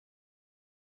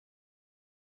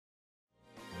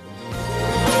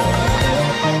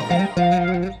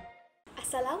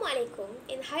Assalamualaikum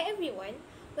and hi everyone.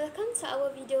 Welcome to our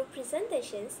video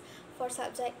presentations for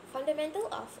subject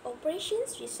Fundamental of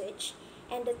Operations Research,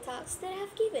 and the task that I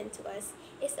have given to us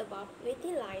is about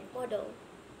waiting line model.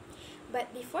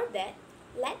 But before that,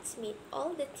 let's meet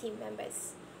all the team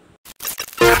members.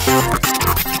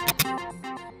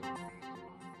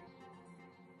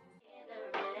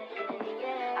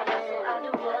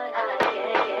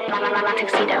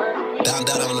 Down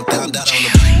on the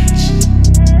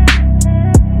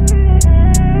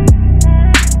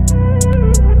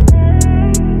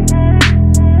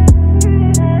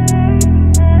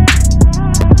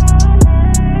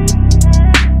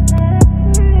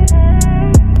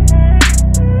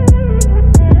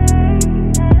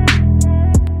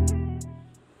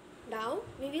Now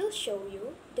we will show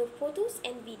you the photos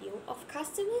and video of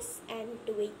customers and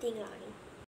the waiting line.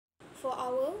 For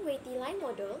our waiting line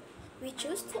model, we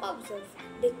choose to observe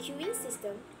the queuing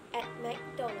system at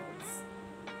McDonald's.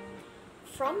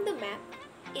 From the map,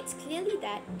 it's clearly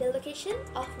that the location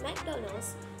of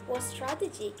McDonald's was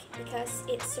strategic because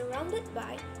it's surrounded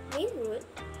by main road,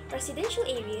 residential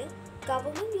area,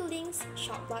 government buildings,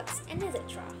 shop lots, and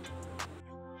etc.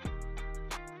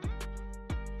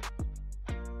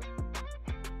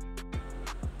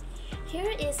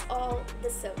 Here is all the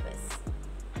service.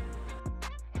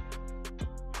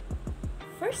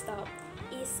 First up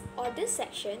is order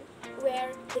section, where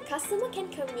the customer can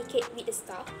communicate with the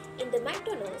staff in the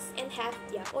McDonald's and have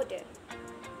their order.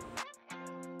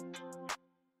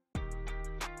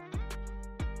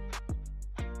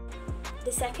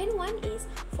 The second one is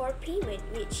for payment,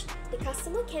 which the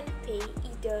customer can pay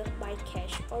either by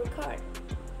cash or card.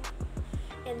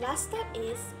 And last step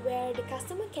is where the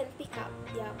customer can pick up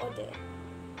their order.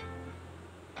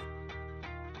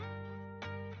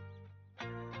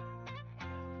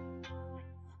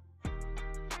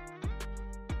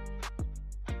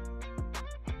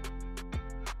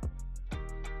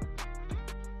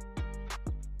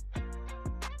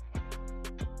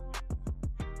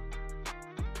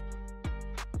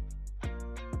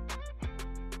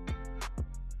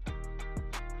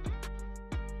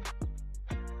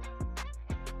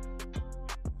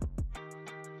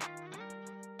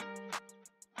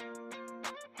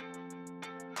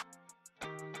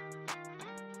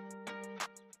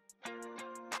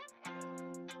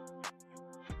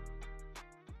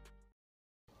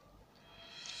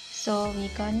 So we're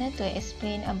gonna to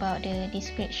explain about the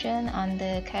description on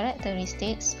the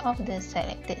characteristics of the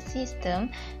selected system,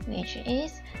 which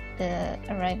is the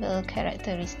arrival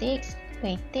characteristics,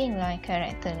 waiting line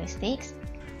characteristics,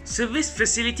 service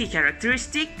facility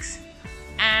characteristics,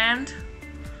 and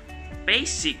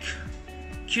basic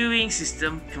queuing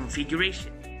system configuration.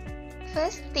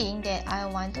 First thing that I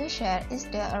want to share is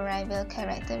the arrival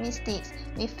characteristics.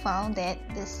 We found that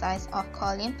the size of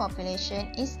calling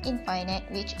population is infinite,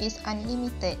 which is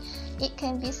unlimited. It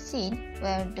can be seen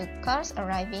where the cars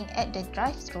arriving at the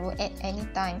drive-thru at any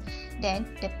time.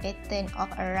 Then the pattern of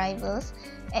arrivals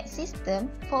at system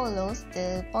follows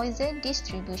the Poisson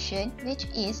distribution, which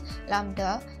is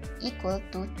lambda equal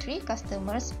to 3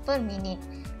 customers per minute.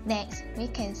 Next, we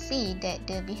can see that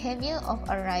the behavior of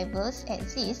arrivals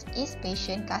exists is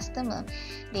patient customer.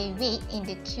 They wait in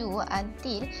the queue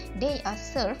until they are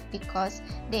served because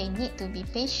they need to be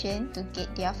patient to get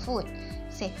their food.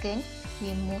 Second,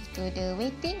 we move to the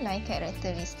waiting line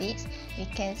characteristics. We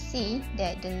can see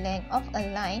that the length of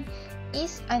a line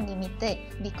is unlimited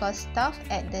because staff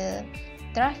at the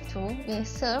drive-thru will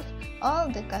serve all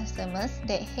the customers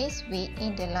that has wait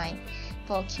in the line.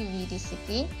 For QV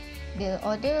discipline, the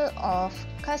order of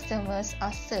customers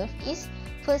are served is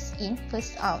first in,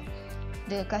 first out.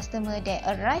 The customer that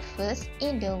arrive first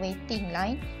in the waiting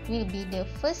line will be the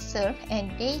first served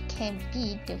and they can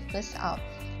be the first out.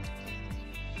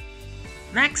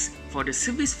 Next, for the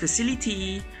service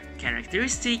facility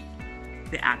characteristic,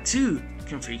 there are two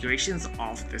configurations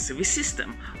of the service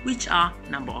system, which are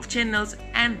number of channels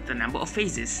and the number of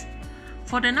phases.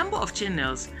 For the number of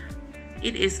channels,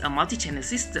 it is a multi-channel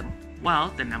system, while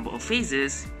the number of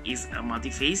phases is a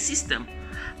multi-phase system.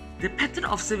 The pattern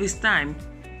of service time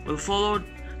will follow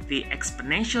the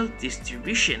exponential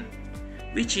distribution,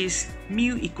 which is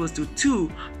mu equals to 2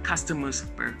 customers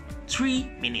per 3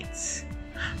 minutes.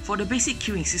 For the basic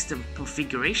queuing system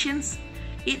configurations,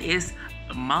 it is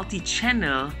a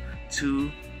multi-channel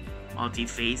to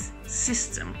multi-phase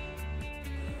system.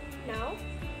 Now,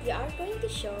 we are going to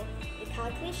show the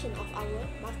calculation of our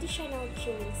multi-channel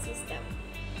queuing system.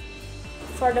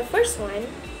 For the first one,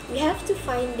 we have to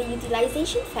find the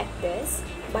utilization factors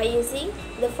by using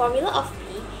the formula of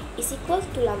P is equal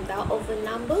to lambda over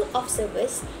number of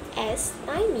servers as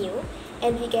 9 mu,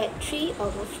 and we get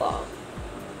 3/4.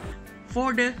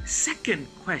 For the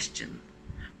second question,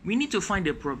 we need to find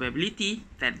the probability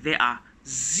that there are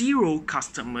 0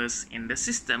 customers in the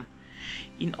system.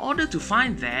 In order to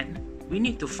find that, we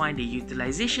need to find the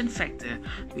utilization factor,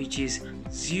 which is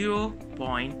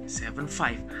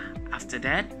 0.75. After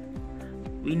that,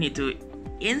 we need to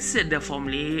insert the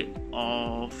formula.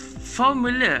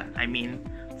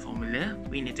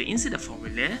 We need to insert the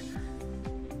formula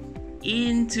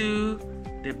into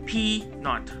the P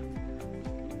naught.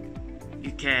 You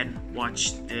can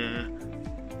watch the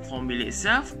formula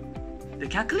itself, the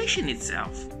calculation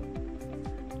itself.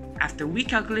 After we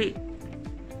calculate,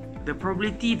 the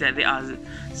probability that there are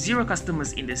 0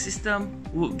 customers in the system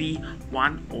would be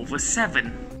 1/7.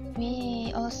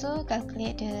 We also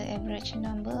calculate the average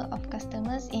number of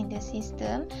customers in the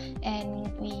system, and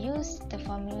we use the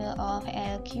formula of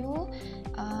LQ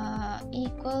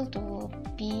equal to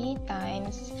P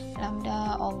times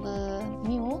lambda over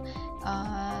mu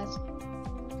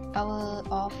power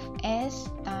of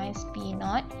S times P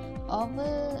naught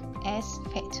over S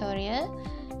factorial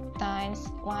times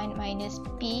 1 minus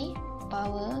P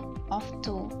power of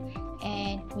 2,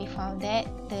 and we found that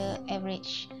the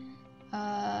average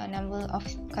number of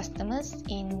customers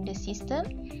in the system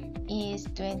is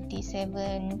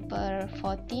 27/14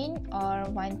 or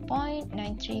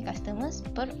 1.93 customers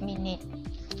per minute.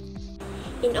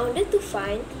 In order to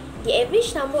find the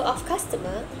average number of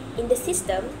customer in the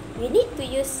system, we need to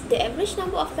use the average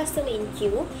number of customer in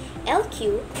Q,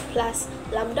 LQ, plus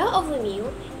lambda over mu,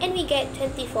 and we get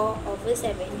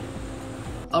 24/7.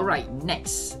 Alright,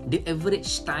 next, the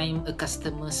average time a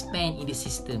customer spend in the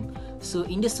system. So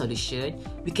in the solution,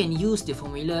 we can use the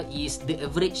formula is the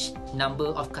average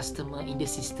number of customer in the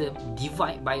system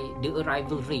divided by the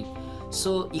arrival rate.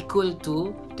 So equal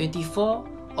to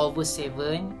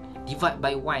 24/7 divided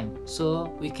by 1.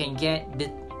 So we can get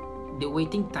the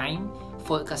waiting time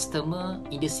for a customer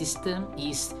in the system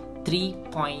is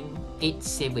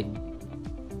 3.87.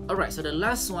 Alright, so the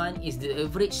last one is the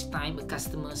average time a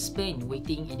customer spend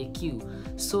waiting in the queue.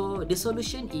 So the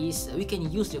solution is we can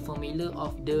use the formula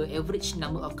of the average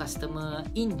number of customer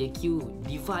in the queue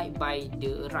divided by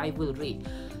the arrival rate.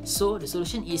 So the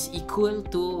solution is equal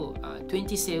to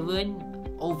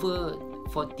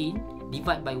 27/14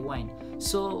 divided by 1.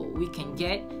 So we can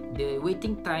get the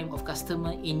waiting time of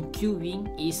customer in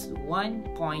queuing is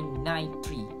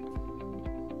 1.93.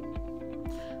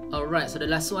 Alright, so the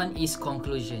last one is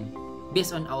conclusion.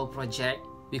 Based on our project,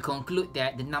 we conclude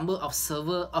that the number of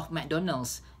server of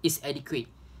McDonald's is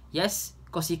adequate. Yes,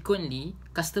 consequently,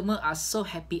 customers are so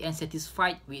happy and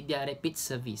satisfied with their rapid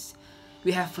service.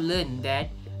 We have learned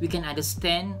that we can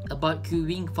understand about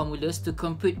queuing formulas to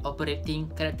compute operating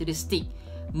characteristic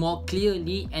more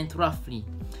clearly and roughly.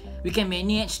 We can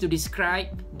manage to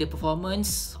describe the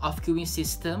performance of queuing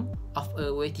system of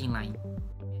a waiting line.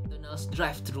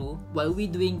 Drive-thru, while we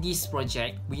doing this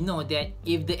project, we know that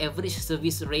if the average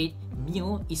service rate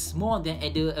mu is more than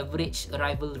the average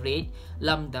arrival rate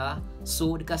lambda,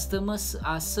 so the customers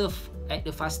are served at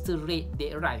the faster rate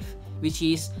they arrive, which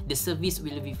is the service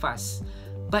will be fast.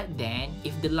 But then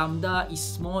if the lambda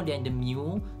is more than the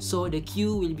mu, so the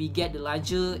queue will be get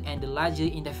larger and larger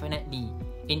indefinitely.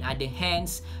 In other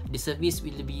hands, the service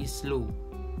will be slow.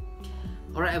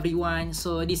 Alright everyone,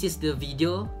 so this is the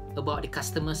video about the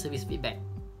customer service feedback.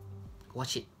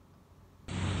 Watch it.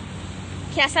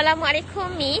 Okay,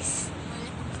 Assalamualaikum, Miss.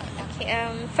 Okay,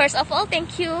 first of all,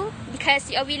 thank you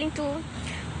because you are willing to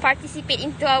participate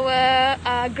into our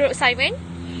group assignment,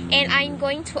 and I'm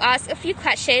going to ask a few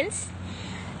questions.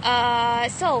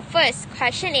 So first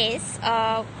question is,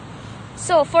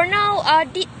 so for now,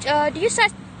 do you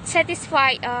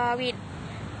satisfied with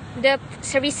the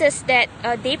services that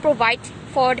they provide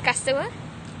for the customer?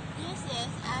 Yes,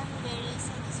 I'm very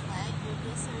satisfied with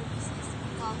the services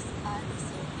because the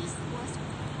service was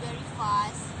very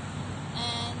fast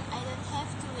and I don't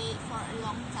have to wait for a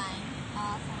long time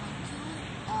for my queue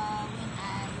when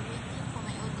I'm waiting for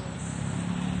my orders.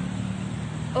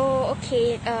 Oh,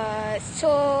 okay.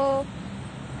 So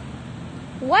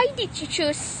why did you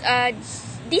choose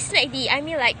this McD? I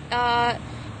mean, like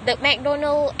the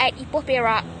McDonald's at Ipoh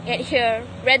Perak at here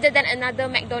rather than another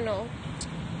McDonald's.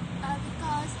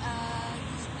 Because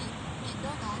this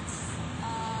McDonald's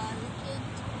located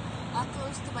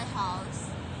close to my house,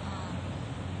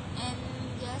 and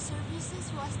their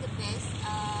services was the best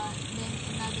than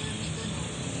another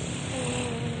McDonald's.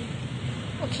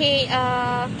 Okay.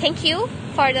 Thank you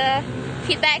for the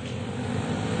feedback.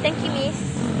 Thank you, Miss.